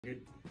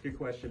Good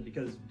question,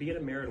 because being a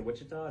mayor in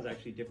Wichita is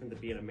actually different than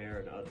being a mayor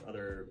in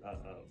other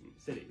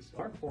cities.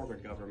 Our form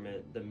of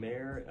government, the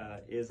mayor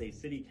is a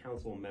city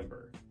council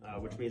member,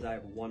 which means I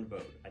have one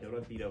vote. I don't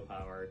have veto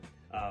power.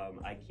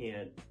 I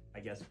can't, I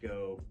guess,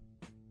 go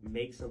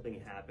make something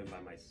happen by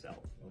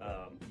myself.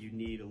 You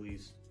need at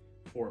least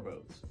 4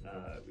 votes,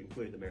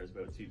 including the mayor's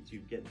vote, to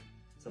get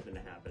something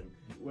to happen.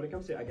 When it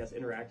comes to, I guess,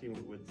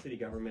 interacting with city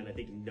government, I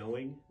think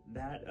knowing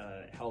that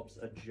helps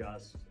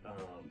adjust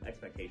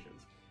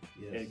expectations.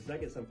 Yes. Because I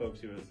get some folks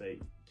who would say,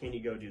 "Can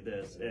you go do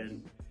this?"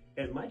 And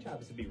my job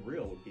is to be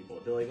real with people.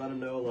 To like let them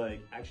know,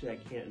 like, actually I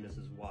can't, and this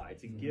is why.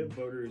 To give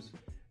voters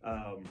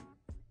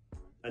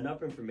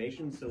enough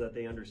information so that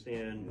they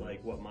understand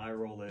like what my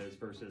role is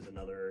versus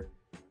another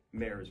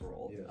mayor's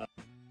role. Yes.